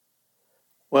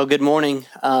Well, good morning.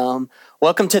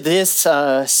 Welcome to this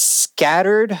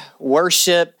scattered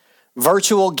worship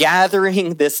virtual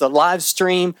gathering, this live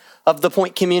stream of the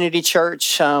Point Community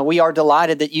Church. We are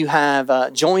delighted that you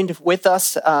have joined with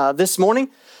us this morning.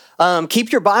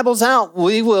 Keep your Bibles out.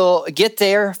 We will get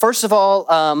there. First of all,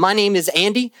 my name is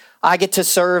Andy. I get to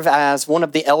serve as one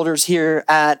of the elders here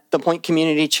at the Point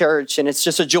Community Church, and it's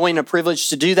just a joy and a privilege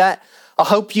to do that. I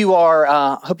hope you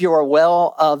are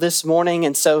well this morning.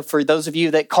 And so for those of you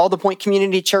that call the Point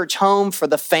Community Church home, for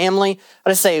the family,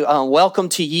 I just say welcome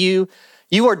to you.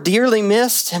 You are dearly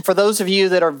missed. And for those of you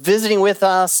that are visiting with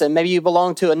us and maybe you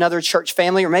belong to another church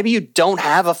family, or maybe you don't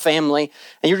have a family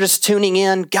and you're just tuning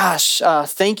in, gosh,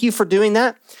 thank you for doing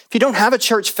that. If you don't have a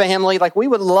church family, we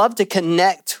would love to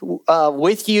connect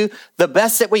with you the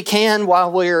best that we can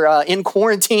while we're in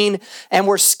quarantine and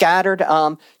we're scattered.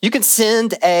 You can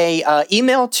send a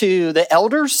email to the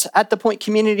elders at the Point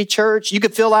Community Church. You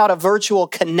could fill out a virtual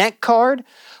connect card,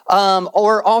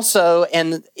 or also,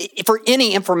 and for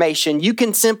any information, you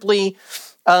can simply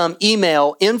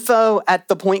email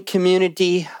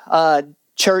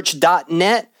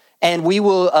info@thepointcommunitychurch.net. And we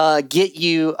will get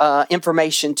you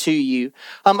information to you.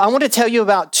 I want to tell you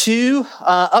about two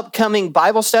upcoming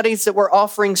Bible studies that we're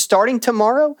offering starting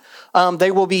tomorrow.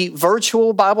 They will be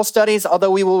virtual Bible studies,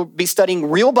 although we will be studying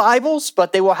real Bibles,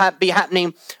 but they will be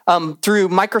happening through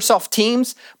Microsoft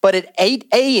Teams. But at 8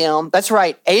 a.m., that's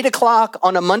right, 8 o'clock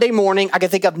on a Monday morning, I can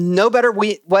think of no better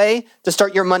way to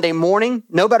start your Monday morning,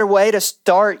 no better way to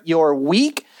start your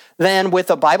week than with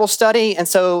a Bible study. And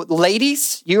so,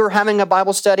 ladies, you're having a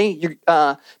Bible study.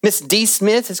 Miss D.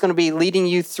 Smith is going to be leading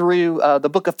you through the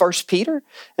book of 1 Peter.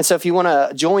 And so if you want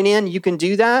to join in, you can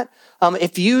do that.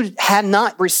 If you had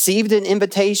not received an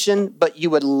invitation, but you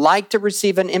would like to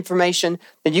receive an information,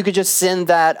 then you could just send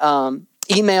that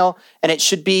email. And it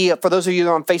should be, for those of you who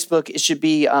are on Facebook, it should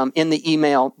be in the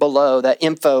email below, that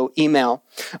info email.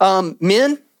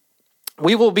 Men,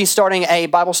 we will be starting a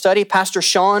Bible study. Pastor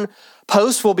Sean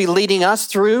Post will be leading us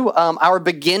through our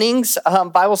beginnings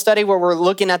Bible study, where we're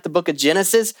looking at the book of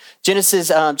Genesis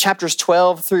chapters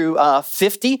 12 through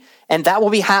 50. And that will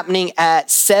be happening at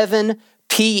 7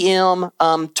 p.m.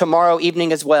 Tomorrow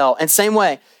evening as well. And same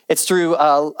way, it's through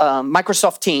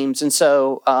Microsoft Teams. And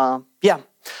so,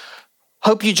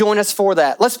 hope you join us for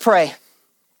that. Let's pray.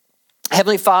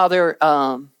 Heavenly Father,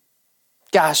 Lord,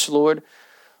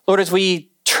 as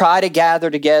we try to gather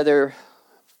together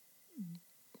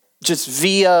just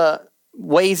via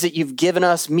ways that you've given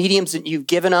us, mediums that you've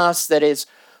given us, that is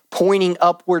pointing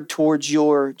upward towards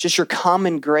your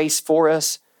common grace for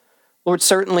us. Lord,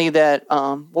 certainly that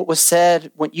what was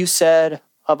said, what you said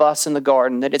of us in the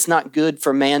garden, that it's not good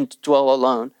for man to dwell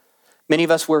alone. Many of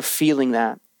us, we're feeling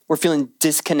that. We're feeling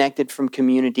disconnected from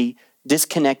community,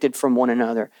 disconnected from one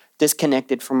another,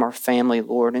 disconnected from our family,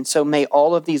 Lord. And so may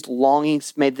all of these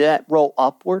longings, may that roll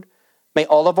upward. May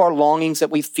all of our longings that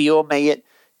we feel, may it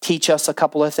teach us a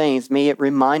couple of things. May it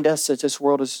remind us that this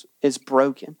world is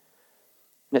broken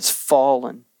and it's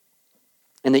fallen,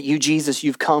 and that you, Jesus,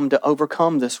 you've come to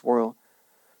overcome this world,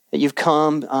 that you've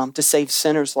come to save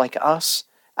sinners like us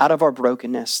out of our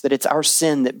brokenness, that it's our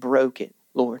sin that broke it,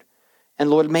 Lord.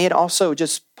 And Lord, may it also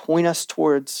just point us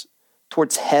towards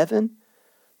heaven,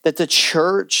 that the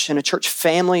church and a church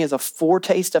family is a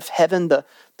foretaste of heaven, the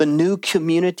new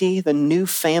community, the new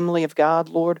family of God,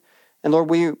 Lord. And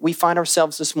Lord, we find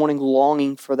ourselves this morning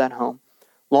longing for that home,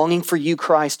 longing for you,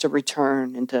 Christ, to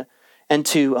return and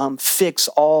to fix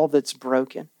all that's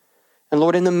broken. And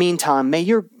Lord, in the meantime, may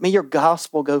your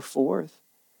gospel go forth.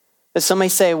 That some may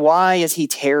say, why is he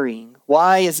tarrying?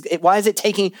 Why is it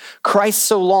taking Christ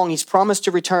so long? He's promised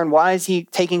to return. Why is he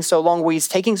taking so long? Well, he's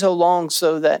taking so long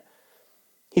so that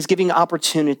he's giving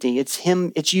opportunity. It's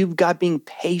you, God, being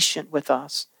patient with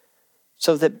us,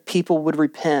 so that people would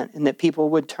repent and that people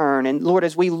would turn. And Lord,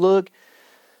 as we look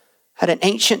at an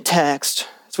ancient text,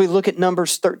 as we look at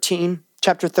Numbers 13,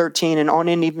 chapter 13, and on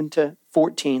in even to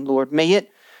 14, Lord, may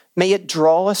it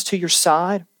draw us to your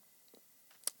side.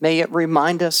 May it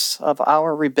remind us of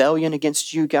our rebellion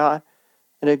against you, God.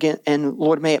 And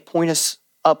Lord, may it point us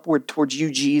upward towards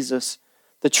you, Jesus,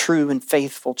 the true and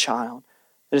faithful child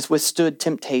that has withstood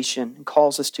temptation and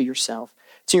calls us to yourself.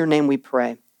 It's in your name we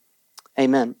pray.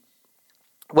 Amen.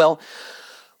 Well,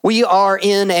 we are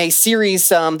in a series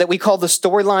that we call the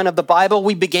Storyline of the Bible.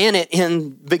 We began it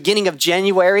in the beginning of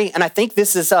January, and I think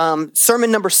this is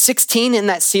sermon number 16 in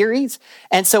that series.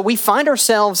 And so we find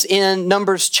ourselves in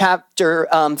Numbers chapter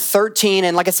 13,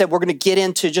 and like I said, we're going to get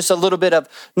into just a little bit of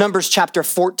Numbers chapter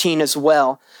 14 as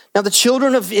well. Now, the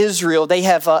children of Israel,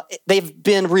 they've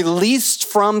been released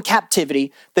from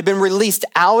captivity. They've been released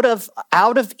out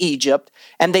of Egypt,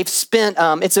 and they've spent.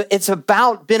 It's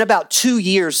been about 2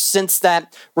 years since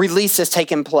that release has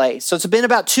taken place. So it's been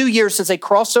about 2 years since they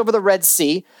crossed over the Red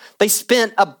Sea. They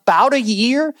spent about a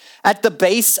year at the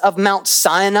base of Mount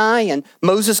Sinai, and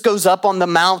Moses goes up on the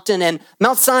mountain. And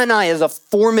Mount Sinai is a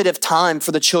formative time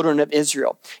for the children of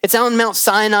Israel. It's on Mount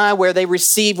Sinai where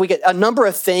we get a number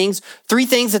of things. 3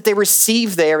 things that they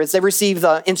receive there is they receive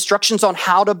the instructions on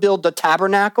how to build the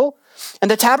tabernacle.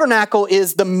 And the tabernacle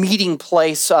is the meeting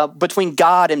place between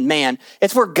God and man.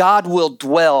 It's where God will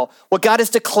dwell. What God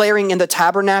is declaring in the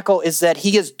tabernacle is that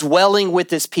he is dwelling with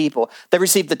his people. They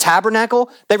received the tabernacle.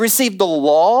 They received the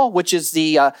law, which is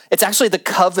it's actually the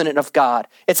covenant of God.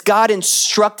 It's God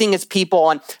instructing his people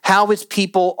on how his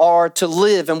people are to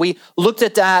live. And we looked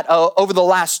at that over the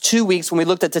last 2 weeks when we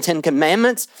looked at the 10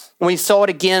 Commandments. And we saw it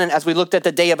again as we looked at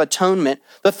the Day of Atonement.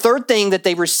 The third thing that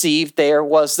they received there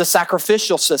was the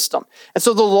sacrificial system. And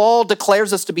so the law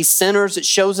declares us to be sinners. It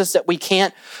shows us that we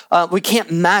can't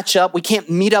match up. We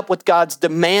can't meet up with God's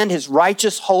demand, his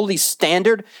righteous, holy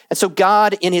standard. And so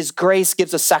God, in his grace,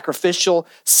 gives a sacrificial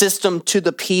system to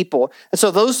the people. And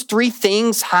so those 3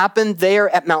 things happened there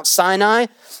at Mount Sinai.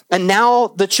 And now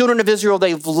the children of Israel,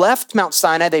 they've left Mount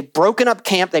Sinai. They've broken up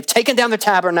camp. They've taken down the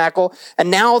tabernacle. And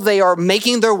now they are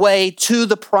making their way to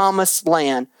the promised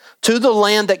land, to the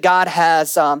land that God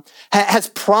has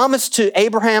promised to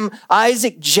Abraham,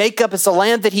 Isaac, Jacob. It's a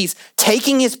land that he's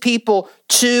taking his people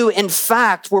to. In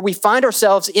fact, where we find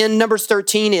ourselves in Numbers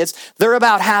 13 is they're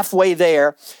about halfway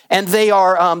there, and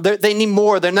they need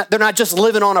more. They're not just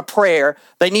living on a prayer.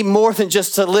 They need more than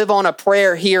just to live on a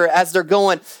prayer here as they're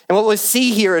going. And what we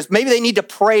see here is maybe they need to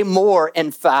pray more,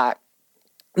 in fact.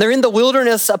 They're in the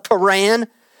wilderness of Paran,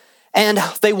 and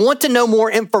they want to know more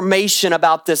information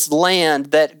about this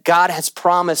land that God has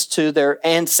promised to their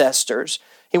ancestors.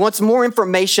 He wants more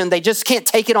information. They just can't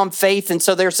take it on faith. And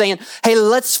so they're saying, hey,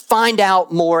 let's find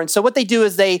out more. And so what they do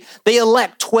is they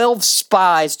elect 12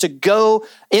 spies to go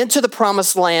into the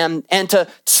promised land and to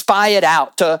spy it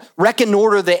out, to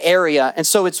reconnoiter the area. And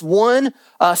so it's one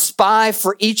spy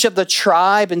for each of the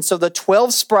tribe. And so the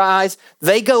 12 spies,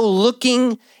 they go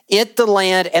looking at the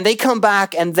land, and they come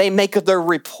back and they make their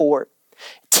report.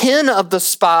 10 of the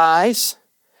spies,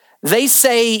 they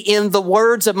say, in the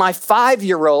words of my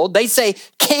 5-year-old, they say,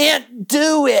 can't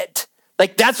do it.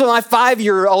 Like, that's what my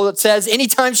 5-year-old says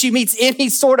anytime she meets any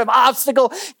sort of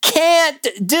obstacle, can't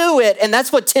do it. And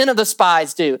that's what 10 of the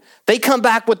spies do. They come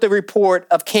back with the report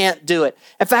of can't do it.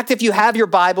 In fact, if you have your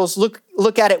Bibles,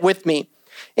 look at it with me.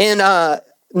 In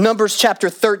Numbers chapter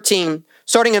 13,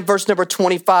 starting in verse number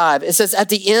 25, it says, at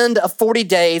the end of 40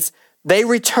 days, they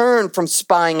returned from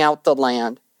spying out the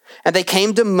land. And they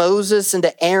came to Moses and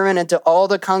to Aaron and to all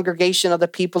the congregation of the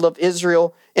people of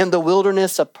Israel in the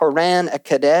wilderness of Paran at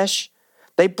Kadesh.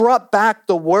 They brought back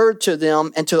the word to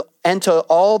them and to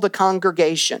all the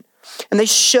congregation. And they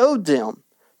showed them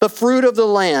the fruit of the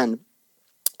land.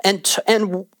 And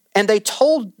they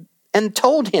told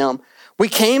him, we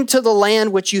came to the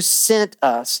land which you sent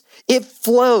us. It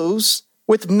flows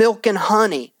with milk and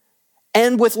honey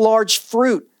and with large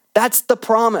fruit. That's the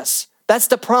promise. That's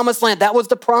the promised land. That was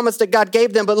the promise that God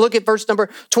gave them. But look at verse number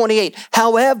 28.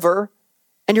 However,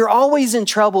 and you're always in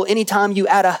trouble anytime you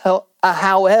add a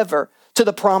however to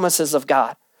the promises of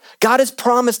God. God has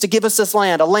promised to give us this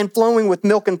land, a land flowing with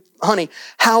milk and honey.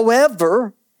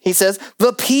 However, he says,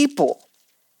 the people,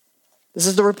 this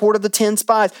is the report of the 10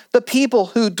 spies, the people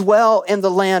who dwell in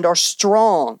the land are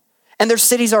strong, and their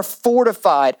cities are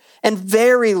fortified and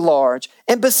very large.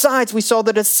 And besides, we saw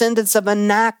the descendants of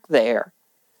Anak there.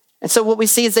 And so what we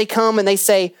see is they come and they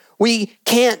say, we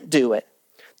can't do it.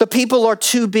 The people are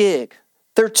too big.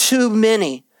 They're too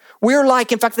many.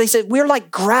 In fact, they said, we're like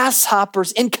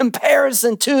grasshoppers in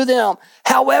comparison to them.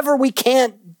 However, we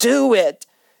can't do it.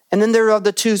 And then there are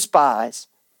the 2 spies,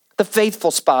 the faithful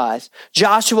spies,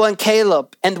 Joshua and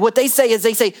Caleb. And what they say is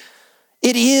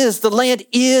the land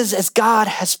is as God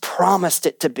has promised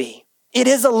it to be. It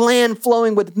is a land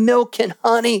flowing with milk and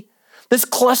honey. This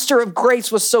cluster of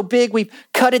grapes was so big, we've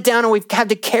cut it down and we've had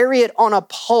to carry it on a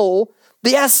pole.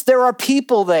 Yes, there are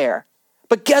people there.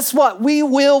 But guess what? We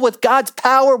will, with God's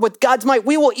power, with God's might,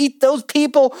 we will eat those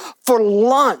people for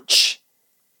lunch.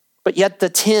 But yet the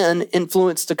 10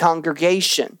 influenced the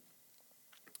congregation.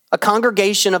 A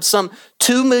congregation of some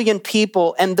 2 million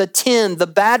people, and the 10, the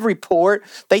bad report,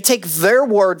 they take their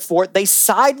word for it. They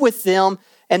side with them.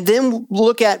 And then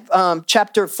look at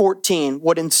chapter 14,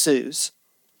 what ensues.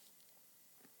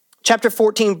 Chapter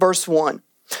 14, verse 1.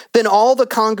 Then all the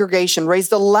congregation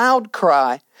raised a loud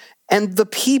cry And the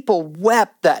people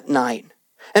wept that night.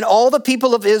 And all the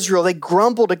people of Israel, they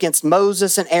grumbled against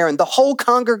Moses and Aaron. The whole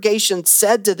congregation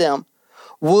said to them,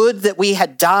 would that we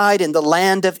had died in the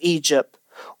land of Egypt,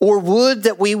 or would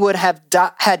that we would have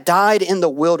had died in the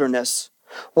wilderness.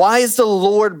 Why is the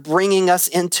Lord bringing us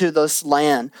into this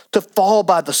land to fall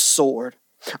by the sword?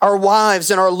 Our wives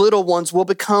and our little ones will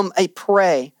become a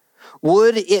prey.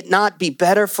 Would it not be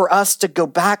better for us to go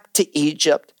back to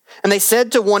Egypt? And they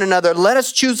said to one another, let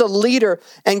us choose a leader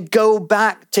and go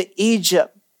back to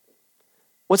Egypt.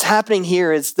 What's happening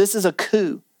here is this is a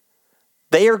coup.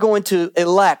 They are going to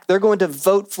elect, they're going to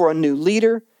vote for a new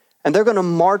leader, and they're going to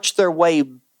march their way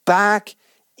back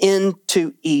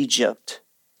into Egypt.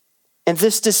 And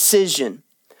this decision,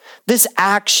 this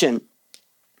action,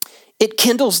 it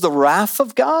kindles the wrath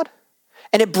of God,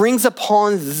 and it brings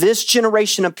upon this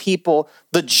generation of people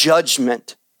the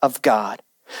judgment of God.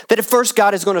 That at first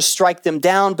God is going to strike them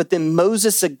down, but then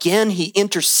Moses again, he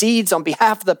intercedes on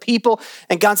behalf of the people,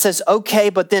 and God says, okay,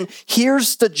 but then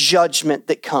here's the judgment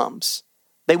that comes.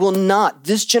 They will not,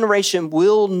 this generation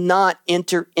will not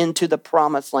enter into the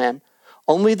promised land.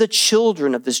 Only the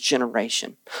children of this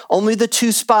generation, only the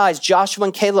two spies, Joshua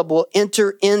and Caleb, will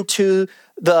enter into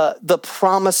the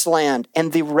promised land,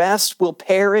 and the rest will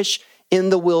perish in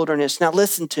the wilderness. Now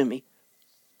listen to me.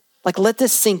 Let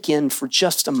this sink in for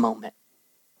just a moment.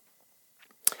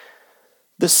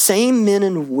 The same men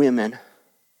and women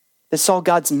that saw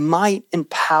God's might and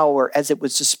power as it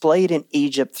was displayed in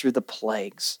Egypt through the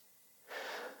plagues,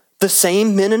 the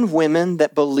same men and women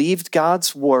that believed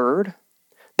God's word,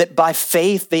 that by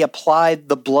faith they applied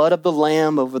the blood of the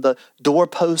lamb over the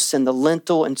doorposts and the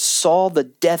lintel and saw the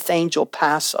death angel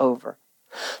pass over.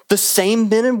 The same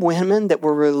men and women that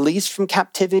were released from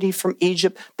captivity from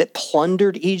Egypt, that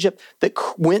plundered Egypt, that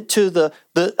went to the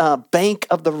bank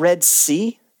of the Red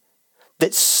Sea,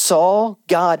 that saw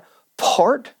God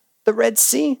part the Red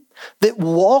Sea, that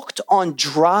walked on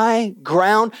dry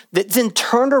ground, that then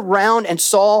turned around and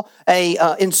saw a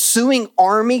ensuing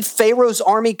army, Pharaoh's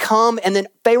army come, and then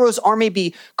Pharaoh's army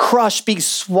be crushed, be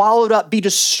swallowed up, be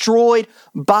destroyed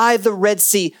by the Red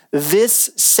Sea.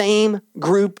 This same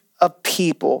group of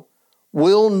people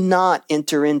will not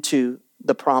enter into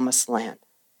the promised land.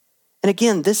 And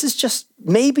again, this is just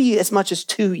maybe as much as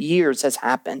 2 years has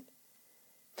happened.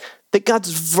 That God's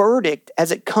verdict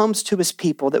as it comes to his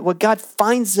people, that what God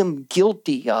finds them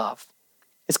guilty of,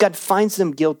 is God finds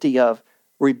them guilty of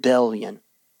rebellion.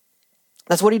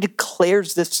 That's what he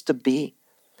declares this to be.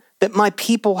 That my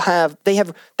people have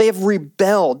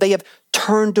rebelled, they have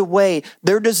turned away.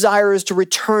 Their desire is to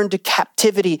return to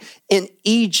captivity in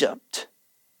Egypt.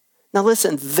 Now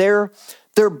listen, their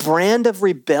brand of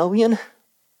rebellion,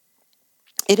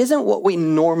 it isn't what we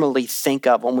normally think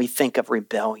of when we think of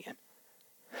rebellion.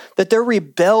 That their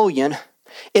rebellion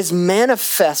is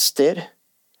manifested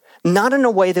not in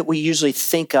a way that we usually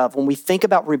think of when we think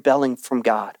about rebelling from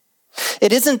God.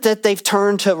 It isn't that they've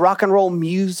turned to rock and roll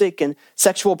music and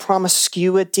sexual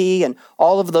promiscuity and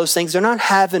all of those things. They're not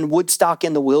having Woodstock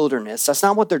in the wilderness. That's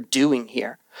not what they're doing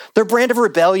here. Their brand of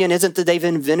rebellion isn't that they've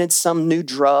invented some new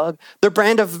drug. Their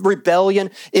brand of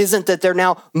rebellion isn't that they're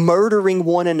now murdering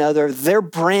one another. Their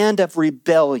brand of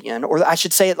rebellion, or I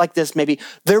should say it like this maybe,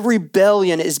 their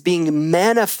rebellion is being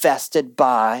manifested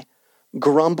by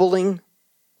grumbling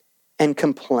and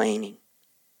complaining.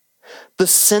 The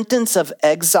sentence of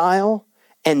exile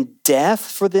and death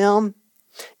for them,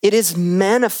 it is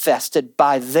manifested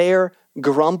by their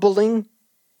grumbling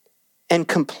and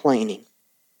complaining.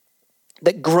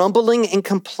 That grumbling and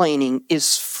complaining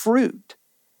is fruit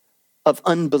of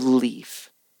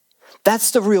unbelief. That's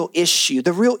the real issue.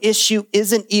 The real issue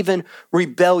isn't even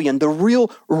rebellion. The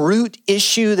real root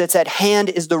issue that's at hand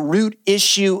is the root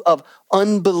issue of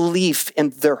unbelief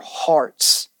in their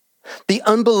hearts. The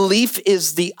unbelief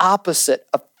is the opposite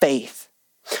of faith.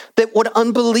 That what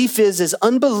unbelief is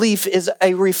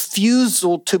a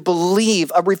refusal to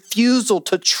believe, a refusal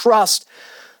to trust.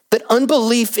 That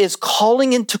unbelief is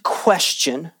calling into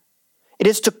question. It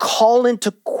is to call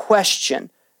into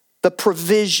question the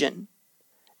provision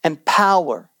and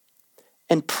power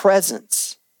and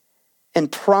presence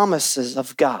and promises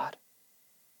of God.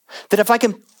 That if I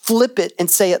can flip it and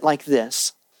say it like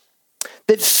this,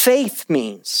 that faith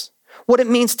means, what it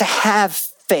means to have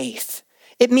faith,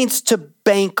 it means to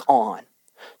bank on,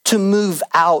 to move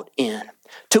out in,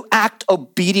 to act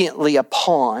obediently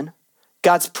upon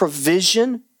God's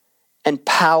provision and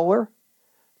power,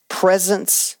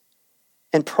 presence,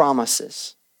 and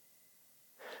promises.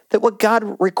 That what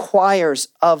God requires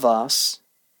of us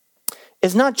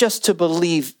is not just to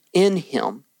believe in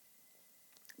him,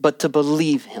 but to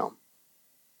believe him.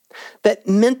 That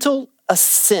mental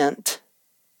assent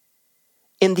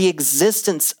in the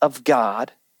existence of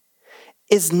God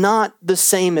is not the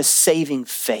same as saving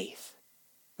faith.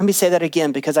 Let me say that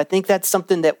again, because I think that's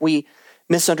something that we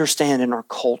misunderstand in our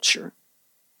culture.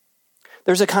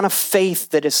 There's a kind of faith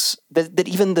that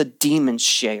even the demons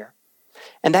share.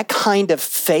 And that kind of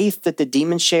faith that the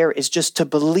demons share is just to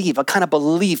believe, a kind of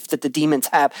belief that the demons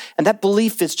have. And that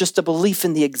belief is just a belief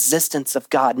in the existence of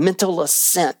God. Mental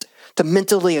assent, to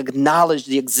mentally acknowledge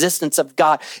the existence of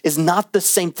God, is not the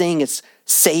same thing as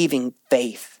saving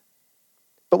faith.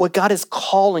 But what God is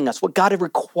calling us, what God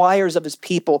requires of his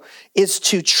people, is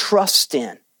to trust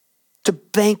in, to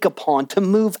bank upon, to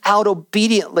move out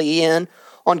obediently in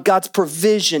on God's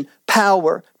provision,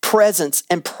 power, presence,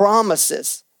 and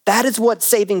promises. That is what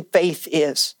saving faith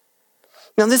is.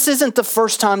 Now, this isn't the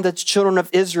first time that the children of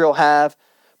Israel have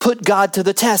put God to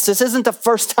the test. This isn't the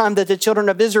first time that the children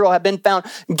of Israel have been found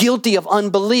guilty of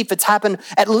unbelief. It's happened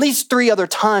at least 3 other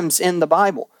times in the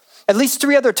Bible. At least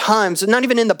 3 other times, not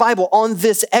even in the Bible, on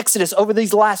this Exodus over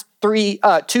these last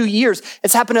 2 years.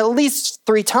 It's happened at least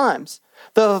 3 times.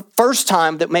 The first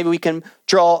time that maybe we can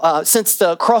draw, since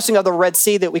the crossing of the Red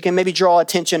Sea, that we can maybe draw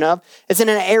attention of, is in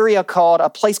a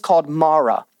place called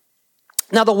Marah.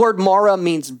 Now, the word Marah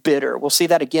means bitter. We'll see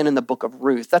that again in the book of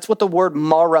Ruth. That's what the word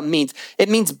Marah means. It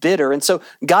means bitter. And so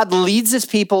God leads his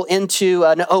people into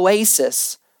an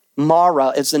oasis. Marah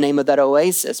is the name of that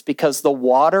oasis because the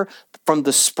water from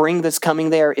the spring that's coming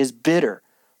there is bitter.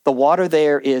 The water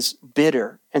there is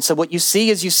bitter. And so what you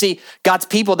see God's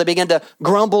people, they begin to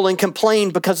grumble and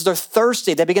complain because they're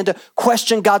thirsty. They begin to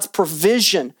question God's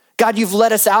provision. God, you've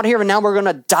let us out here and now we're going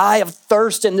to die of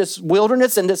thirst in this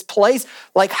wilderness, in this place.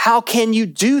 Like, how can you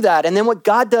do that? And then what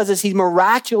God does is he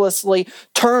miraculously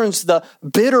turns the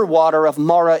bitter water of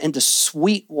Marah into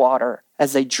sweet water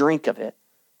as they drink of it.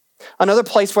 Another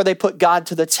place where they put God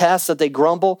to the test, that they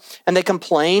grumble and they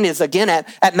complain, is again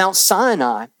at Mount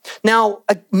Sinai. Now,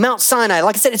 Mount Sinai,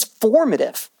 like I said, it's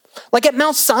formative. Like at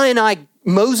Mount Sinai,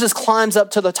 Moses climbs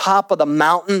up to the top of the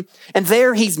mountain, and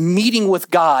there he's meeting with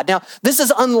God. Now, this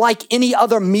is unlike any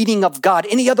other meeting of God,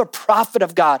 any other prophet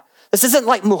of God. This isn't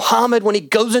like Muhammad when he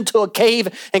goes into a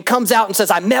cave and comes out and says,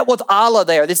 I met with Allah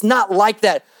there. It's not like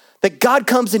that. That God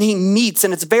comes and he meets,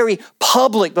 and it's very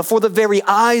public before the very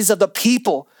eyes of the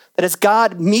people. That as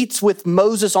God meets with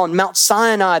Moses on Mount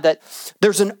Sinai, that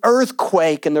there's an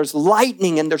earthquake and there's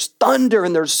lightning and there's thunder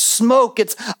and there's smoke.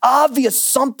 It's obvious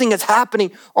something is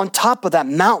happening on top of that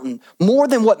mountain, more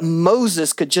than what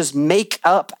Moses could just make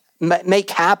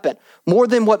happen, more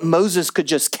than what Moses could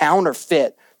just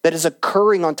counterfeit that is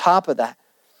occurring on top of that.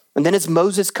 And then as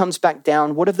Moses comes back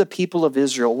down, what have the people of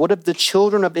Israel, what have the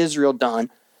children of Israel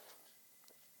done?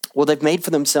 Well, they've made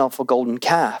for themselves a golden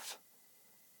calf.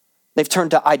 They've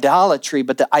turned to idolatry,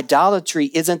 but the idolatry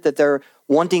isn't that they're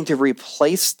wanting to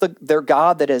replace their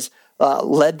God that has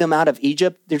led them out of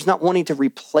Egypt. They're not wanting to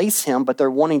replace him, but they're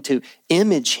wanting to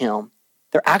image him.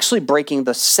 They're actually breaking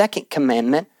the second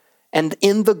commandment. And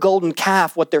in the golden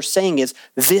calf, what they're saying is,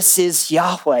 this is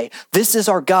Yahweh. This is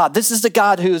our God. This is the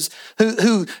God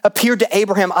who appeared to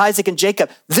Abraham, Isaac, and Jacob.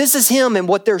 This is him. And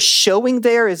what they're showing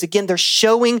there is, again, they're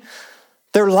showing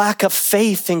their lack of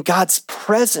faith in God's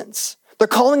presence. They're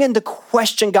calling into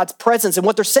question God's presence. And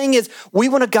what they're saying is, we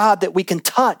want a God that we can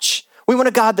touch. We want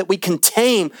a God that we can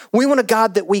tame. We want a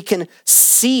God that we can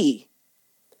see.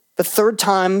 The third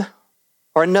time,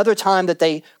 or another time that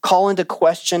they call into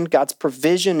question God's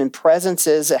provision and presence,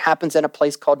 it happens in a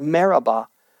place called Meribah.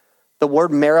 The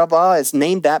word Meribah is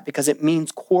named that because it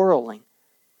means quarreling.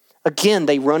 Again,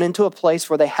 they run into a place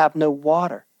where they have no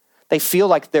water. They feel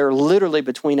like they're literally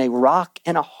between a rock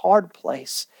and a hard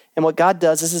place. And what God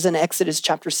does, this is in Exodus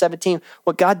chapter 17,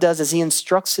 what God does is he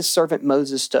instructs his servant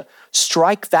Moses to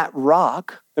strike that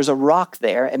rock. There's a rock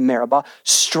there at Meribah.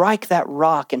 Strike that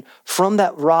rock, and from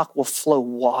that rock will flow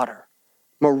water.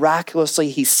 Miraculously,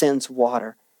 he sends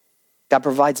water. God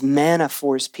provides manna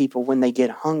for his people when they get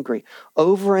hungry.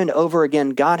 Over and over again,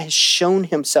 God has shown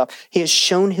himself. He has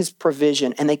shown his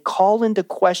provision, and they call into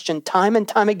question time and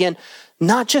time again,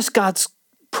 not just God's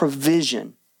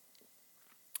provision,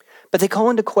 but they call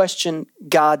into question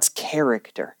God's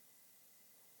character.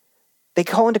 They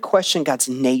call into question God's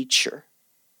nature.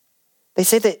 They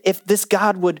say that if this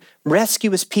God would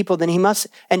rescue his people, then he must,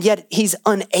 and yet he's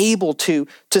unable to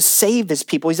save his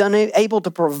people. He's unable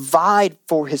to provide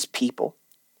for his people.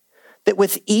 That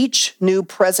with each new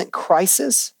present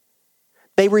crisis,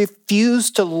 they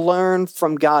refuse to learn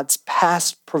from God's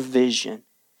past provision.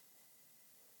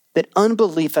 That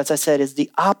unbelief, as I said, is the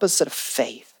opposite of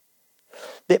faith.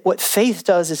 That what faith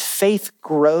does is faith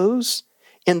grows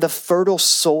in the fertile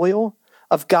soil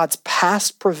of God's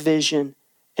past provision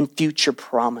and future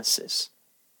promises.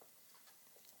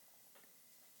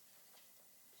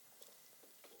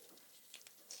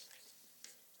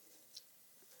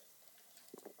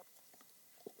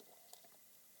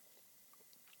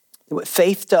 What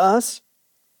faith does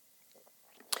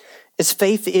is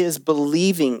faith is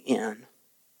believing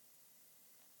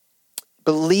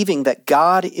that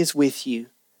God is with you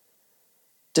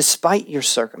despite your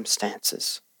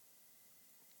circumstances.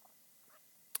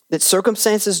 That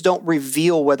circumstances don't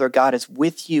reveal whether God is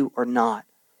with you or not.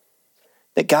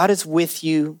 That God is with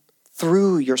you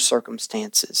through your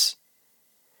circumstances.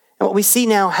 And what we see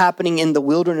now happening in the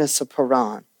wilderness of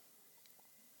Paran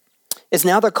is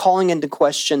now they're calling into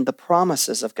question the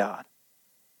promises of God.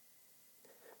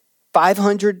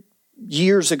 500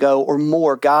 years ago or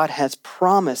more, God has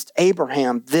promised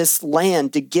Abraham this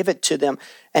land to give it to them.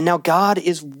 And now God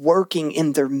is working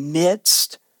in their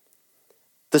midst.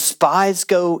 The spies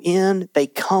go in, they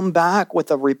come back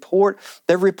with a report.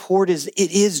 Their report is,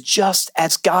 it is just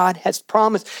as God has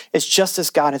promised. It's just as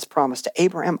God has promised to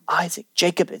Abraham, Isaac,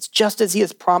 Jacob. It's just as he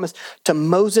has promised to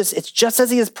Moses. It's just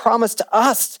as he has promised to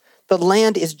us. The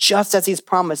land is just as he's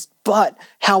promised. But,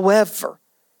 however,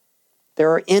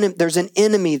 there's an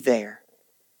enemy there.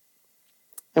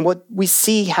 And what we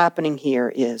see happening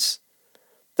here is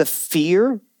the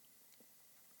fear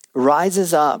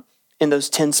rises up in those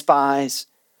 10 spies.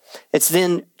 It's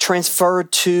then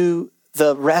transferred to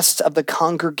the rest of the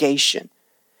congregation.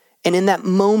 And in that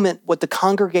moment, what the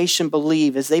congregation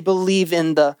believe is they believe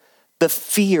in the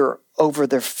fear over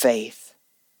their faith.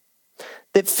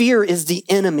 That fear is the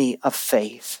enemy of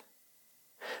faith.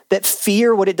 That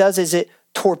fear, what it does is it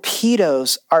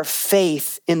torpedoes our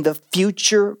faith in the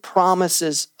future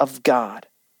promises of God.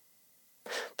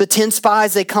 The 10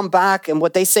 spies, they come back, and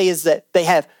what they say is that they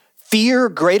have fear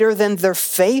greater than their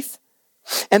faith.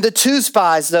 And the 2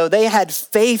 spies, though, they had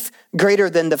faith greater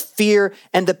than the fear,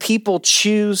 and the people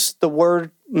choose the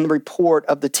word and the report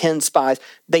of the 10 spies.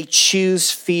 They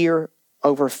choose fear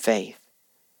over faith.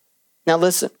 Now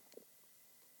listen,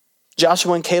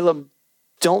 Joshua and Caleb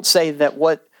don't say that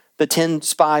what the 10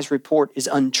 spies report is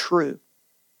untrue.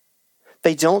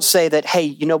 They don't say that, hey,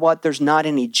 you know what? There's not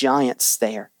any giants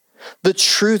there. The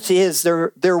truth is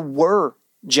there were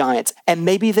giants, and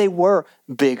maybe they were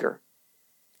bigger,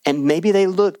 and maybe they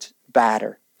looked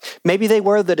badder. Maybe they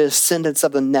were the descendants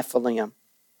of the Nephilim.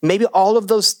 Maybe all of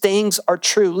those things are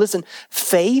true. Listen,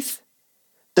 faith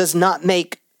does not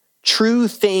make true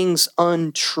things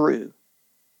untrue.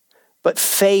 But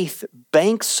faith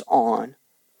banks on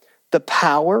the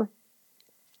power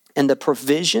and the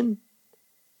provision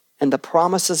and the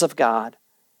promises of God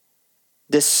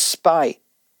despite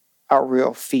our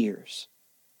real fears.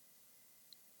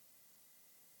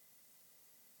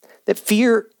 That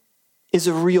fear is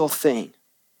a real thing.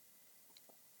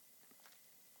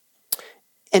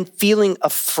 And feeling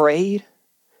afraid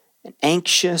and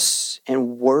anxious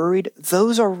and worried,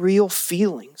 those are real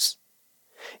feelings.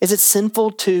 Is it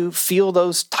sinful to feel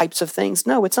those types of things?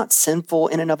 No, it's not sinful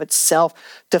in and of itself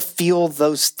to feel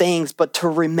those things, but to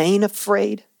remain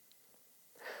afraid,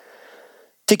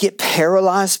 to get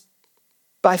paralyzed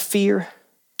by fear,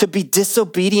 to be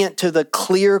disobedient to the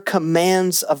clear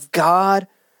commands of God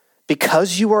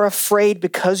because you are afraid,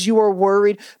 because you are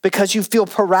worried, because you feel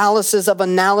paralysis of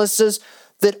analysis,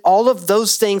 that all of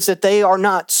those things, that they are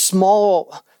not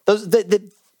small, those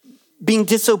that being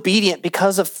disobedient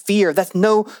because of fear, that's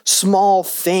no small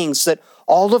things. That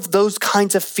all of those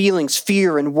kinds of feelings,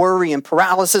 fear and worry and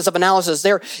paralysis of analysis,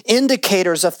 they're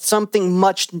indicators of something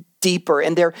much deeper,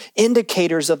 and they're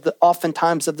indicators of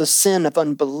oftentimes of the sin of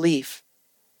unbelief.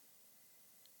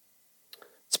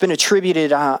 It's been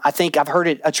attributed, I think I've heard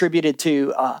it attributed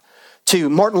to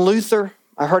Martin Luther.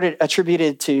 I heard it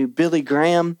attributed to Billy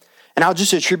Graham. And I'll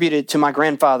just attribute it to my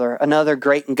grandfather, another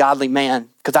great and godly man,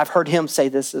 because I've heard him say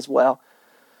this as well.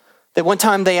 That one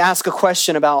time they asked a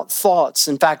question about thoughts.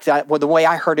 In fact, the way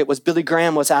I heard it was Billy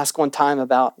Graham was asked one time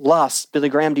about lust. Billy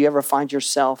Graham, do you ever find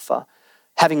yourself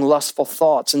having lustful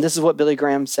thoughts? And this is what Billy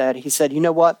Graham said. He said, you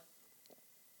know what?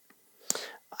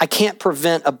 I can't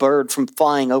prevent a bird from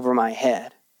flying over my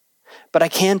head, but I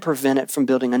can prevent it from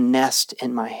building a nest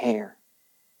in my hair.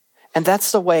 And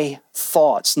that's the way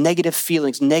thoughts, negative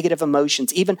feelings, negative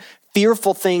emotions, even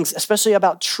fearful things, especially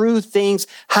about true things,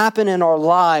 happen in our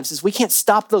lives. Is we can't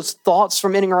stop those thoughts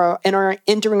from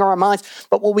entering our minds.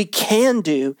 But what we can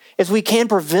do is we can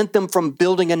prevent them from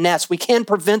building a nest. We can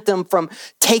prevent them from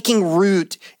taking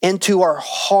root into our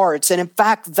hearts. And in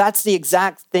fact, that's the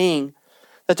exact thing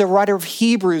that the writer of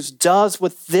Hebrews does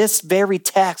with this very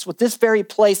text, with this very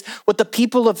place, with the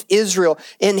people of Israel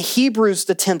in Hebrews,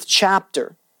 the 10th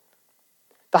chapter.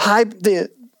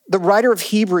 The the writer of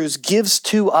Hebrews gives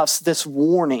to us this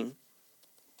warning.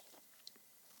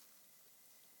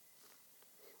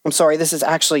 I'm sorry, this is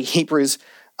actually Hebrews,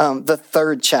 the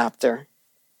 3rd chapter.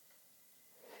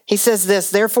 He says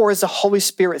this, therefore, as the Holy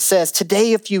Spirit says,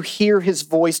 today if you hear his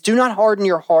voice, do not harden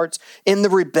your hearts in the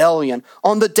rebellion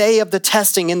on the day of the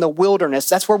testing in the wilderness.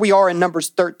 That's where we are in Numbers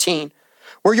 13.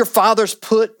 Where your fathers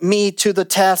put me to the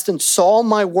test and saw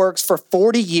my works for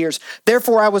 40 years.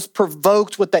 Therefore, I was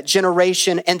provoked with that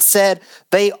generation and said,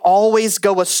 they always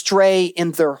go astray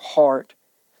in their heart.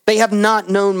 They have not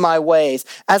known my ways.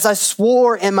 As I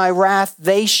swore in my wrath,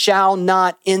 they shall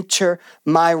not enter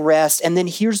my rest. And then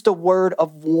here's the word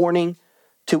of warning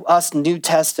to us New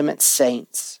Testament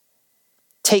saints.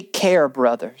 Take care,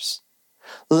 brothers,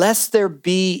 lest there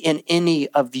be in any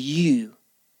of you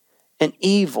an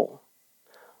evil,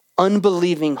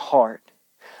 unbelieving heart,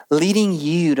 leading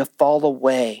you to fall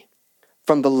away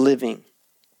from the living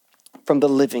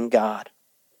God.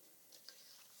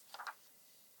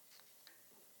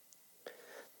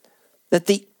 That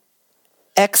the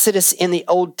Exodus in the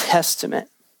Old Testament,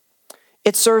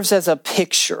 it serves as a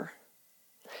picture.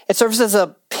 It serves as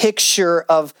a picture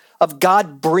of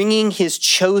God bringing his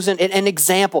chosen, an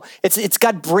example. It's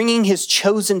God bringing his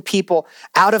chosen people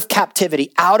out of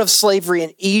captivity, out of slavery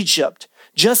in Egypt.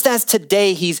 Just as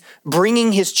today he's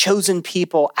bringing his chosen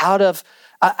people out of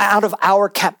our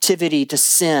captivity to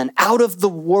sin, out of the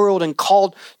world and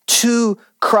called to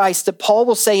Christ. That Paul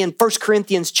will say in 1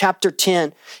 Corinthians chapter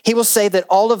 10, he will say that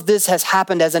all of this has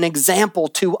happened as an example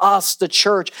to us, the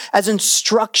church, as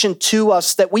instruction to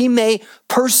us that we may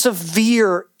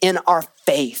persevere in our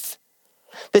faith.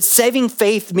 That saving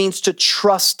faith means to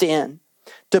trust in,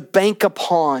 to bank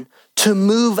upon, to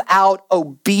move out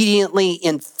obediently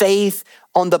in faith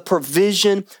on the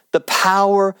provision, the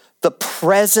power, the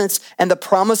presence, and the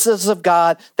promises of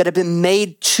God that have been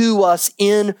made to us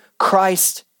in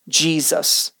Christ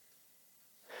Jesus.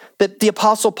 That the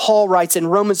Apostle Paul writes in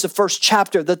Romans, the 1st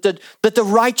chapter, that the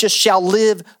righteous shall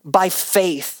live by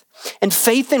faith. And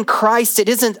faith in Christ, it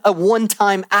isn't a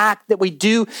one-time act that we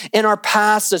do in our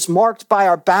past that's marked by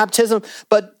our baptism,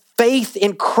 but faith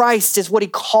in Christ is what he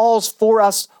calls for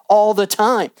us all the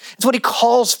time. It's what he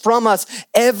calls from us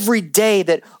every day,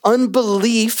 that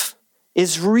unbelief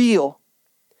is real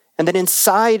and that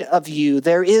inside of you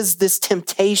there is this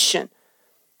temptation,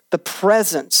 the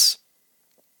presence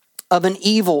of an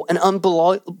evil and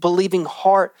unbelieving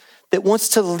heart that wants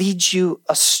to lead you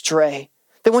astray,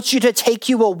 that wants you to take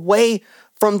you away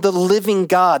from the living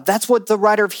God. That's what the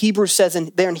writer of Hebrews says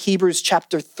there in Hebrews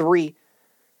chapter 3.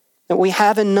 That we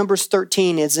have in Numbers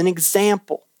 13 is an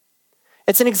example.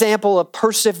 It's an example of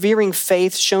persevering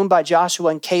faith shown by Joshua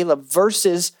and Caleb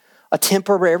versus a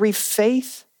temporary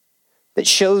faith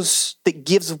that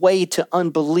gives way to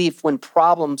unbelief when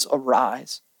problems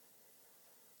arise.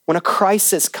 When a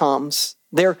crisis comes,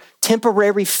 their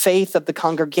temporary faith of the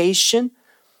congregation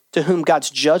to whom God's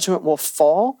judgment will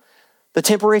fall, the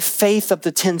temporary faith of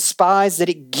the 10 spies, that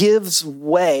it gives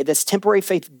way, this temporary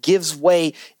faith gives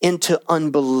way into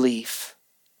unbelief.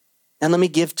 And let me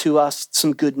give to us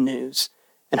some good news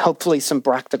and hopefully some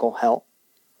practical help.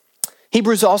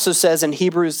 Hebrews also says in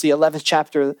Hebrews, the 11th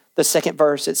chapter, the 2nd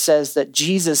verse, it says that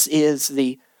Jesus is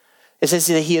he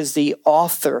is the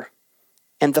author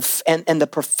and the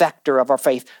perfecter of our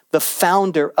faith, the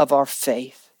founder of our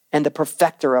faith and the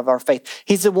perfecter of our faith.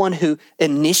 He's the one who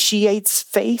initiates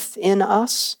faith in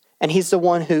us, and he's the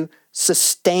one who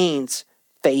sustains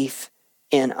faith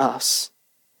in us.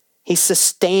 He's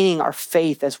sustaining our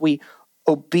faith as we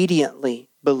obediently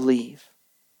believe.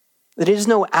 That it is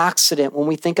no accident when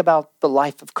we think about the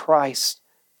life of Christ,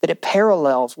 that it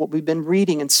parallels what we've been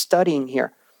reading and studying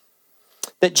here.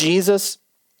 That Jesus,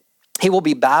 he will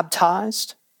be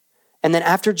baptized, and then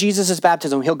after Jesus'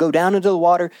 baptism, he'll go down into the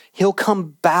water, he'll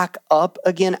come back up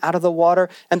again out of the water,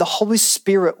 and the Holy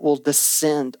Spirit will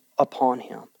descend upon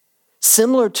him.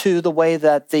 Similar to the way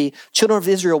that the children of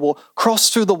Israel will cross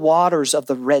through the waters of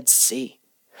the Red Sea.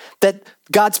 That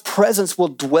God's presence will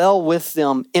dwell with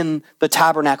them in the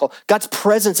tabernacle. God's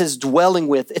presence is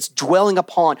it's dwelling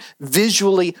upon,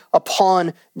 visually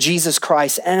upon Jesus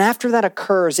Christ. And after that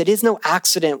occurs, it is no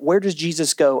accident. Where does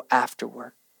Jesus go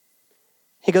afterward?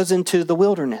 He goes into the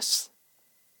wilderness,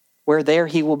 where there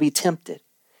he will be tempted.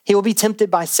 He will be tempted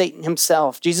by Satan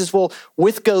himself. Jesus will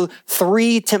withgo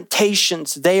 3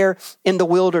 temptations there in the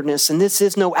wilderness. And this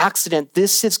is no accident.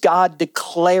 This is God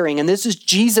declaring. And this is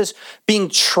Jesus being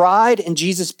tried and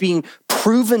Jesus being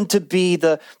proven to be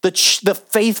the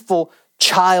faithful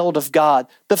child of God.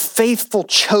 The faithful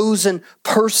chosen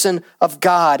person of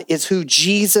God is who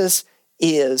Jesus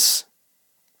is.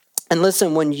 And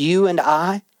listen, when you and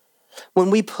I When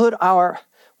we put our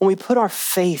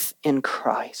faith in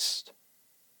Christ,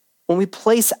 when we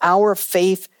place our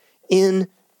faith in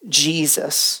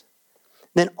Jesus,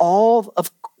 then all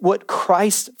of what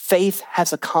Christ's faith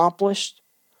has accomplished,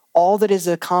 all that is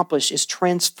accomplished is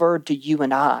transferred to you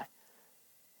and I.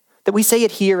 That we say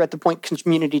it here at the Point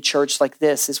Community Church like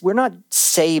this is we're not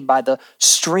saved by the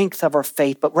strength of our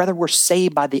faith, but rather we're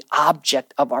saved by the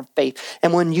object of our faith.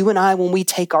 And when we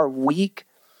take our weak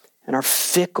and our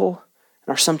fickle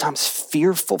and our sometimes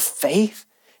fearful faith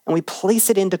and we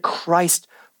place it into Christ's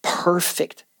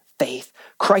perfect faith,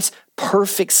 Christ's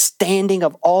perfect standing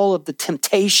of all of the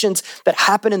temptations that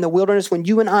happen in the wilderness, when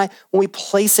we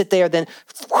place it there, then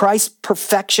Christ's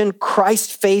perfection,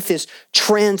 Christ's faith is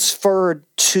transferred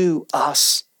to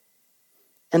us.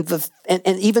 And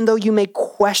even though you may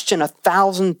question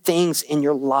 1,000 things in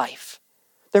your life,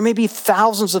 there may be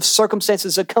thousands of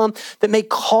circumstances that come that may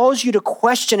cause you to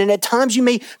question. And at times you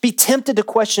may be tempted to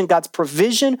question God's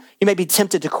provision. You may be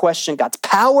tempted to question God's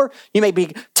power. You may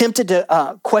be tempted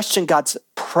to question God's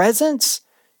presence.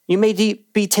 You may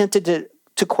be tempted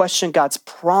to question God's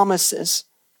promises.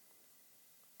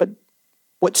 But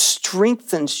what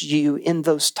strengthens you in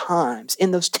those times,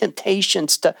 in those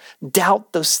temptations to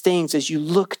doubt those things as you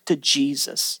look to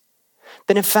Jesus,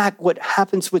 then in fact what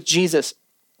happens with Jesus,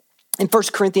 in 1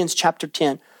 Corinthians chapter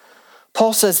 10,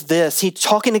 Paul says this. He's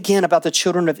talking again about the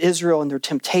children of Israel and their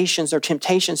temptations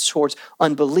towards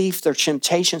unbelief, their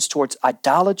temptations towards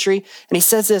idolatry. And he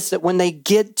says this, that when they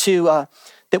get to,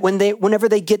 whenever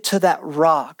they get to that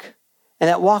rock, and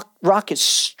that rock is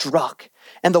struck,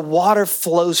 and the water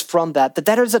flows from that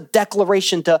is a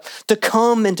declaration to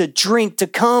come and to drink, to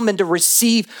come and to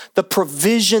receive the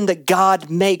provision that God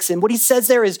makes. And what he says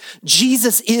there is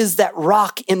Jesus is that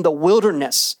rock in the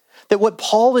wilderness. That what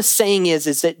Paul is saying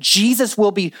is that Jesus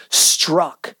will be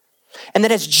struck. And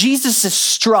that as Jesus is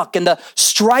struck, and the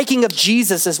striking of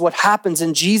Jesus is what happens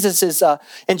in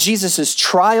Jesus's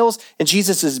trials and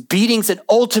Jesus's beatings, and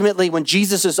ultimately when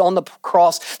Jesus is on the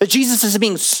cross, that Jesus is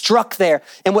being struck there.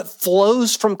 And what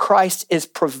flows from Christ is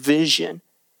provision. And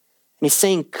he's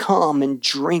saying, come and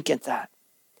drink at that.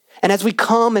 And as we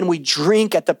come and we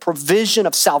drink at the provision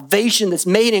of salvation that's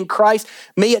made in Christ,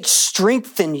 may it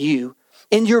strengthen you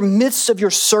in your midst of your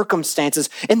circumstances,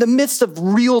 in the midst of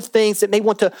real things that may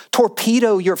want to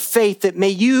torpedo your faith, that may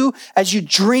you, as you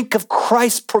drink of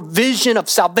Christ's provision of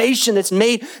salvation that's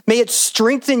made, may it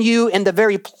strengthen you in the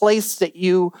very place that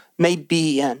you may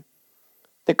be in.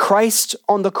 That Christ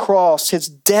on the cross, his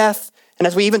death, and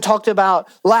as we even talked about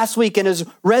last week in his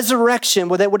resurrection,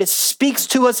 what it speaks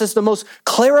to us as the most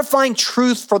clarifying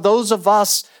truth for those of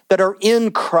us that are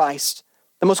in Christ.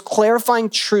 The most clarifying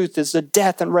truth is the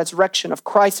death and resurrection of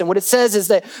Christ. And what it says is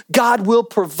that God will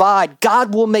provide.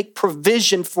 God will make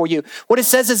provision for you. What it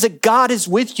says is that God is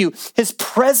with you. His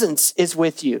presence is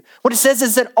with you. What it says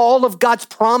is that all of God's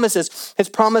promises, his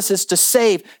promises to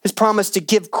save, his promise to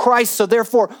give Christ. So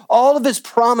therefore, all of his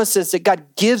promises that God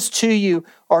gives to you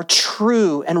are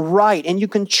true and right. And you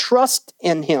can trust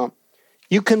in him.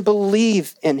 You can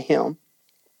believe in him.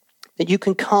 That you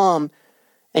can come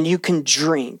and you can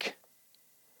drink.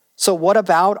 So what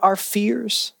about our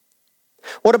fears?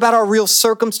 What about our real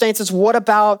circumstances? What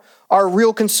about our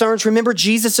real concerns? Remember,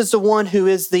 Jesus is the one who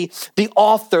is the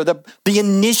author, the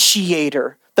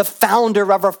initiator, the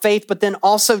founder of our faith, but then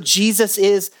also Jesus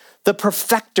is the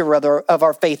perfecter of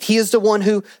our faith. He is the one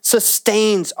who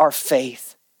sustains our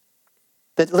faith.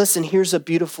 That, listen, here's a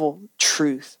beautiful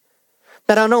truth.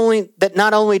 That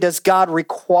not only does God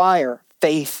require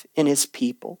faith in his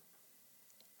people,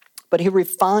 but he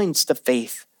refines the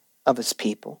faith of his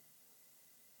people.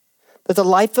 That the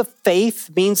life of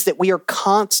faith means that we are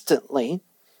constantly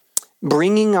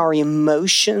bringing our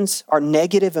emotions, our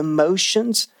negative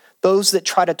emotions, those that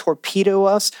try to torpedo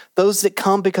us, those that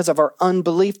come because of our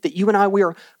unbelief, that you and I, we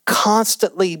are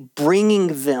constantly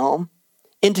bringing them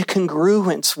into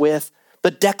congruence with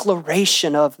the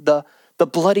declaration of the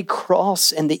bloody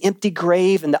cross and the empty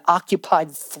grave and the occupied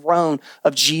throne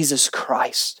of Jesus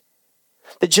Christ.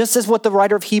 That just as what the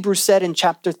writer of Hebrews said in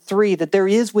chapter 3, that there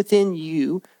is within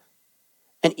you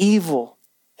an evil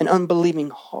and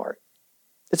unbelieving heart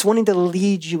that's wanting to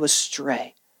lead you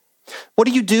astray. What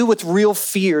do you do with real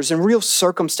fears and real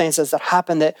circumstances that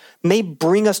happen that may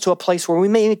bring us to a place where we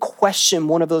may question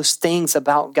one of those things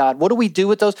about God? What do we do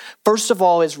with those? First of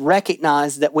all is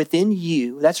recognize that within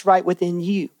you, that's right, within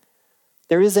you,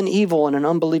 there is an evil and an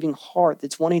unbelieving heart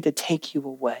that's wanting to take you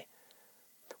away.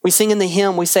 We sing in the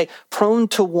hymn, we say, prone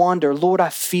to wander, Lord, I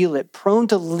feel it, prone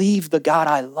to leave the God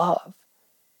I love.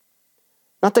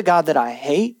 Not the God that I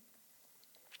hate,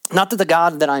 Not to the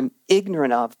God that I'm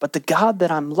ignorant of, but the God that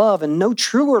I'm love. And no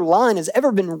truer line has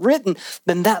ever been written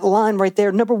than that line right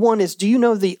there. Number one is, do you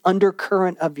know the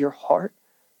undercurrent of your heart?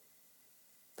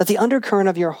 That the undercurrent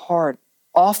of your heart,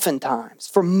 oftentimes,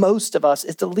 for most of us,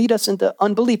 is to lead us into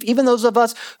unbelief. Even those of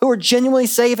us who are genuinely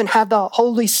saved and have the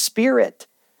Holy Spirit.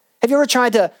 Have you ever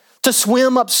tried to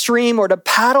swim upstream or to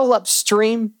paddle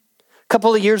upstream? A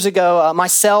couple of years ago,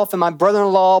 myself and my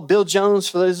brother-in-law, Bill Jones,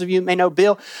 for those of you who may know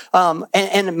Bill,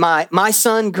 and my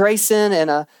son, Grayson, and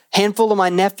a handful of my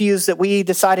nephews, that we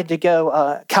decided to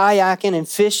go kayaking and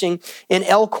fishing in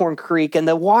Elkhorn Creek. And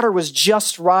the water was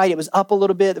just right. It was up a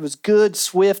little bit. There was good,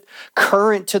 swift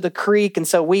current to the creek. And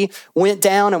so we went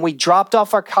down and we dropped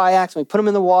off our kayaks and we put them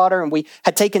in the water. And we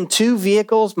had taken two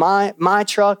vehicles, my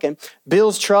truck and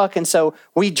Bill's truck. And so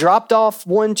we dropped off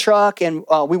one truck and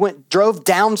we drove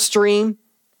downstream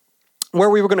where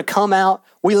we were going to come out.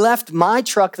 We left my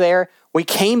truck there. We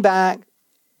came back,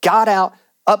 got out,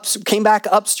 came back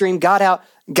upstream, got out,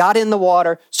 got in the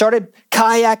water, started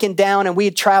kayaking down, and we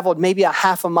had traveled maybe a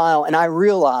half a mile. And I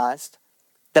realized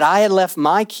that I had left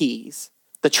my keys,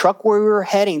 the truck where we were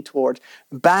heading towards,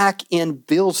 back in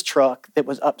Bill's truck that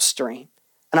was upstream.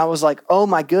 And I was like, oh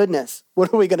my goodness,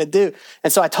 what are we going to do?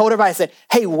 And so I told everybody, I said,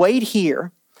 hey, wait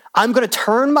here. I'm going to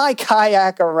turn my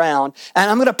kayak around and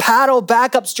I'm going to paddle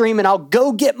back upstream and I'll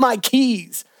go get my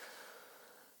keys.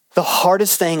 The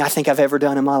hardest thing I think I've ever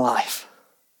done in my life,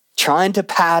 trying to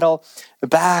paddle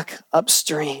back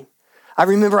upstream. I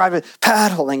remember I was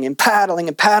paddling and paddling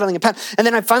and paddling and paddling. And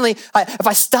then if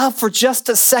I stopped for just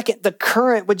a second, the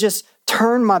current would just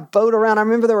turn my boat around. I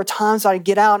remember there were times I'd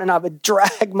get out and I would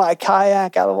drag my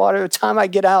kayak out of the water. Every time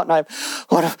I'd get out and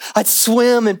I'd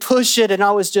swim and push it, and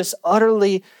I was just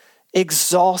utterly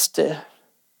exhausted.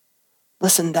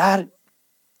 Listen, that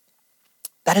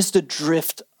is the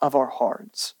drift of our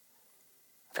hearts.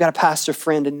 I've got a pastor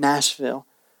friend in Nashville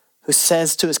who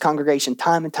says to his congregation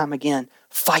time and time again,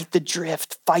 fight the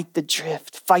drift, fight the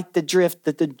drift, fight the drift,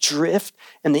 that the drift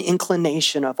and the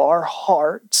inclination of our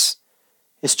hearts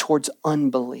is towards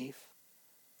unbelief,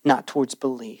 not towards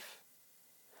belief.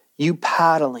 You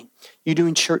paddling, you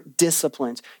doing church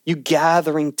disciplines, you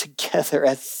gathering together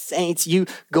as saints, you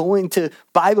going to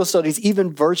Bible studies,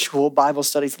 even virtual Bible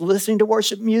studies, listening to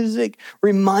worship music,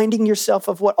 reminding yourself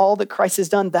of what all that Christ has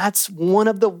done. That's one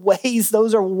of the ways.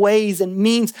 Those are ways and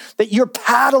means that you're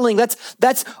paddling.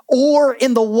 That's oar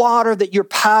in the water that you're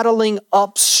paddling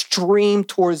upstream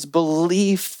towards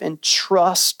belief and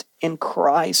trust in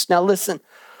Christ. Now listen,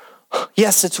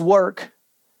 yes, it's work.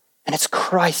 And it's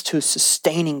Christ who's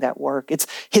sustaining that work. It's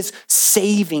his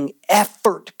saving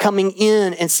effort coming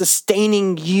in and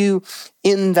sustaining you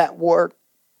in that work.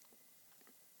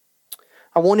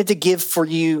 I wanted to give for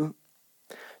you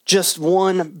just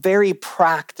one very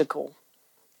practical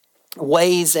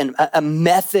ways and a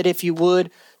method, if you would,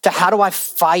 to how do I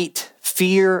fight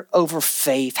fear over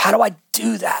faith? How do I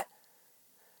do that?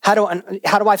 How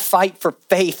do I fight for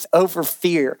faith over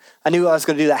fear? I knew I was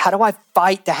going to do that. How do I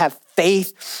fight to have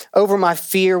faith over my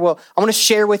fear? Well, I want to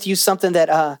share with you something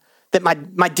that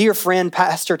my dear friend,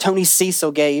 Pastor Tony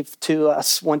Cecil, gave to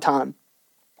us one time.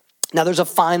 Now, there's a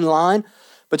fine line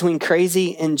between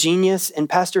crazy and genius, and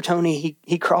Pastor Tony,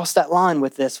 he crossed that line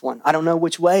with this one. I don't know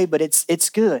which way, but it's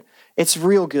good. It's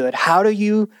real good. How do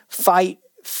you fight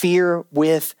fear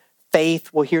with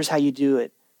faith? Well, here's how you do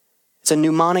it. It's a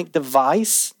mnemonic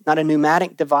device, not a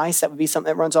pneumatic device. That would be something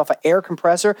that runs off an air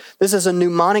compressor. This is a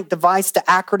mnemonic device. The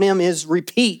acronym is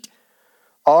REPEAT.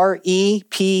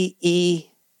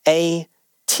 REPEAT.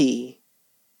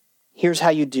 Here's how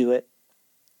you do it.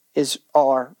 Is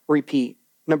R, repeat.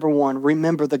 Number one,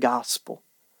 remember the gospel.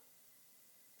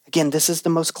 Again, this is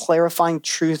the most clarifying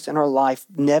truth in our life.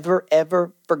 Never,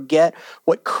 ever forget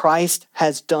what Christ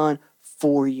has done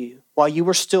for you. While you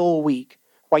were still weak,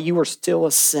 while you were still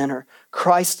a sinner,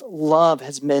 Christ's love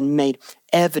has been made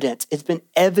evident. It's been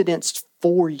evidenced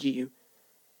for you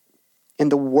in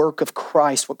the work of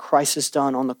Christ, what Christ has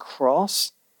done on the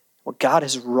cross, what God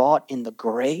has wrought in the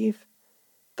grave.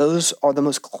 Those are the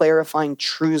most clarifying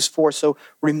truths for us. So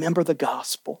remember the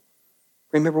gospel.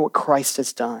 Remember what Christ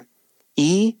has done.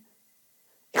 E,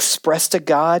 express to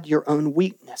God your own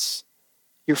weakness,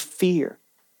 your fear.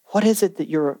 What is it that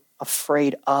you're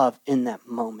afraid of in that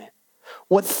moment?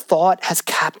 What thought has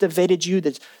captivated you,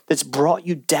 that's brought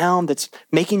you down, that's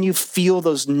making you feel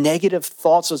those negative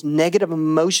thoughts, those negative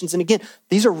emotions? And again,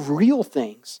 these are real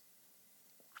things.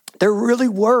 There really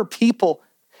were people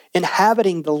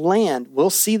inhabiting the land. We'll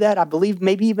see that, I believe,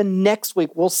 maybe even next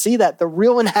week. We'll see that. The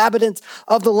real inhabitants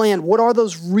of the land. What are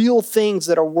those real things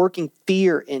that are working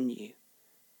fear in you?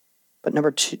 But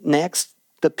number two, next,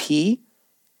 the P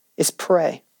is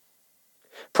pray.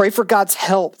 Pray for God's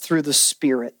help through the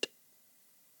Spirit.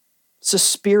 It's the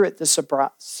Spirit that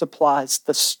supplies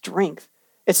the strength.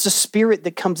 It's the Spirit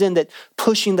that comes in, that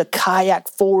pushing the kayak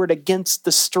forward against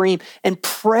the stream. And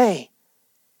pray.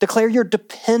 Declare your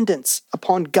dependence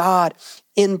upon God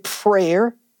in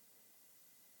prayer.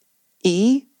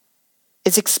 E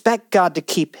is expect God to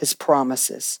keep his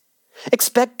promises.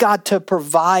 Expect God to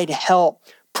provide help,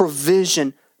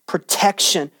 provision,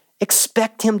 protection.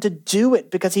 Expect him to do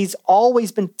it because he's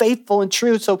always been faithful and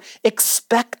true. So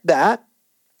expect that.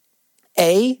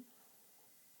 A,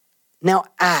 now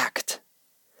act.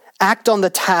 Act on the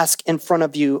task in front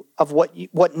of you of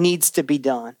what needs to be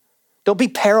done. Don't be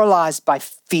paralyzed by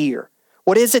fear.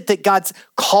 What is it that God's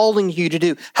calling you to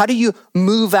do? How do you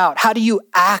move out? How do you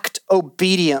act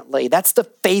obediently? That's the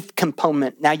faith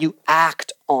component. Now you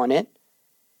act on it.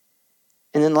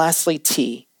 And then lastly,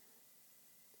 T.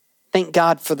 Thank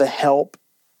God for the help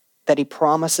that he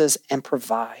promises and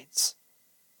provides.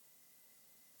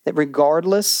 That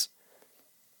regardless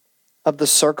of the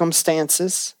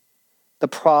circumstances, the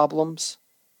problems,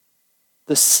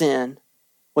 the sin,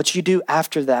 what you do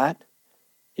after that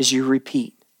is you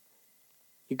repeat.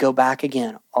 You go back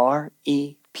again.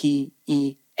 R-E-P-E-A-T.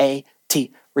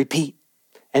 Repeat.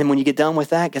 And when you get done with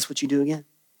that, guess what you do again?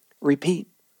 Repeat.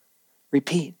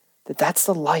 Repeat. That's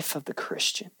the life of the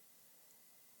Christian.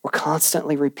 We're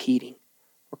constantly repeating.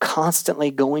 We're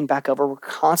constantly going back over. We're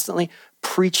constantly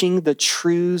preaching the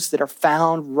truths that are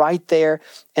found right there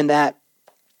in that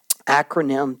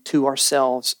acronym to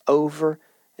ourselves over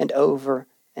and over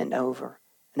and over.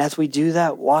 And as we do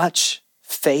that, watch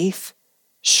faith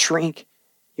shrink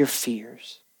your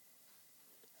fears.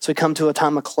 So we come to a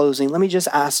time of closing. Let me just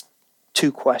ask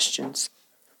 2 questions.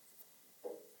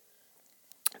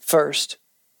 First,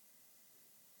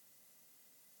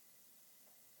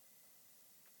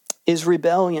 is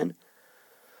rebellion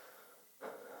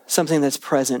something that's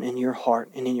present in your heart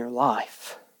and in your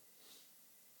life?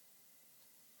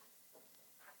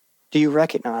 Do you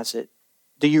recognize it?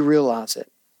 Do you realize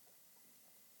it?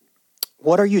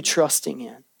 What are you trusting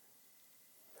in?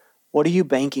 What are you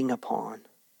banking upon?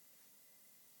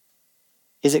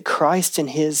 Is it Christ and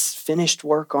his finished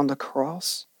work on the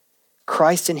cross?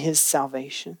 Christ and his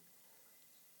salvation?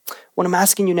 What I'm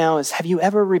asking you now is, have you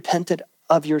ever repented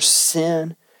of your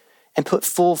sin and put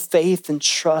full faith and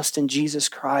trust in Jesus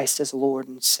Christ as Lord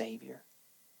and Savior?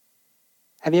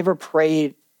 Have you ever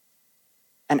prayed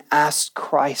and asked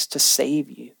Christ to save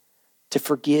you, to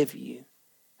forgive you?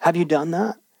 Have you done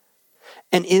that?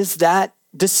 And is that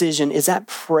decision, is that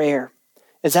prayer,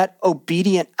 is that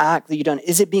obedient act that you've done,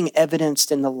 is it being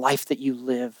evidenced in the life that you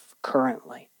live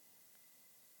currently?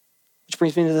 Which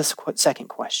brings me to this second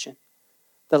question.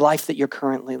 The life that you're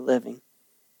currently living.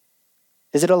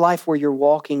 Is it a life where you're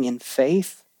walking in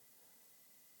faith?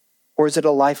 Or is it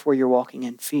a life where you're walking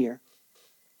in fear?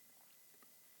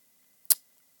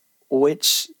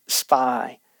 Which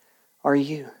spy are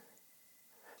you?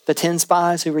 The 10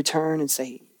 spies who return and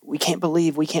say, we can't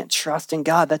believe, we can't trust in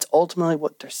God. That's ultimately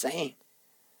what they're saying.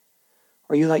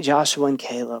 Or are you like Joshua and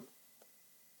Caleb,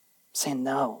 saying,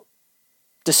 no,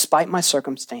 despite my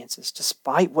circumstances,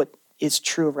 despite what is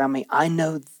true around me, I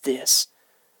know this.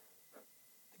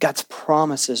 God's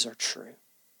promises are true.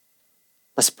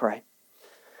 Let's pray.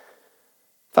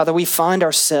 Father, we find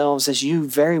ourselves, as you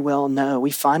very well know,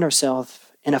 we find ourselves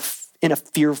in a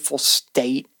fearful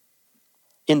state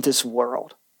in this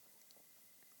world.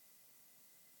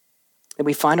 And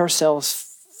we find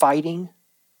ourselves fighting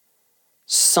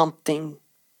something,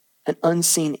 an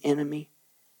unseen enemy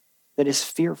that is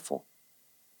fearful.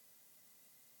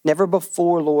 Never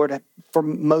before, Lord, for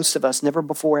most of us, never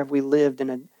before have we lived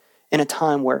in a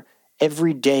time where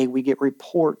every day we get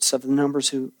reports of the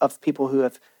numbers of people who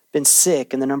have been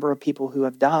sick and the number of people who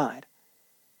have died.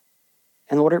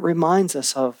 And Lord, it reminds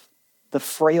us of the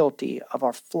frailty of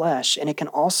our flesh, and it can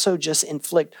also just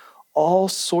inflict all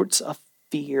sorts of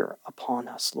fear upon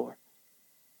us, Lord.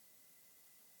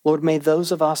 Lord, may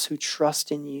those of us who trust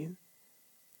in you,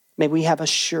 may we have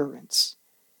assurance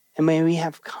and may we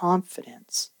have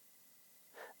confidence.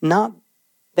 Not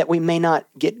that we may not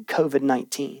get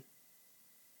COVID-19,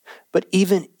 but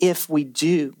even if we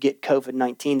do get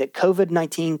COVID-19, that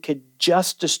COVID-19 could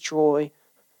just destroy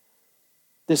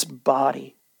this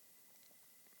body,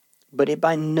 but it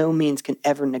by no means can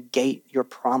ever negate your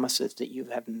promises that you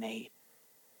have made.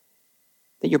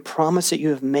 That your promise that you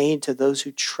have made to those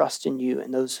who trust in you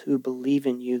and those who believe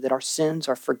in you, that our sins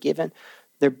are forgiven,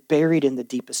 they're buried in the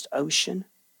deepest ocean,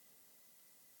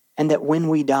 and that when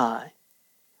we die,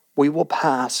 we will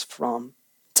pass from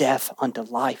death unto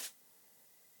life.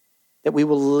 That we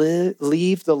will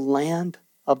leave the land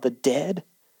of the dead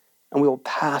and we will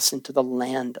pass into the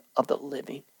land of the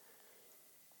living.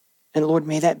 And Lord,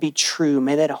 may that be true.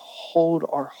 May that hold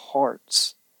our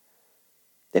hearts.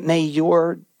 That may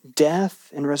your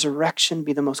death and resurrection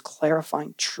be the most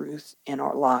clarifying truth in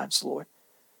our lives, Lord.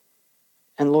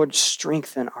 And Lord,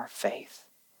 strengthen our faith.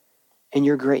 In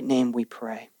your great name we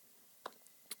pray.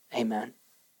 Amen.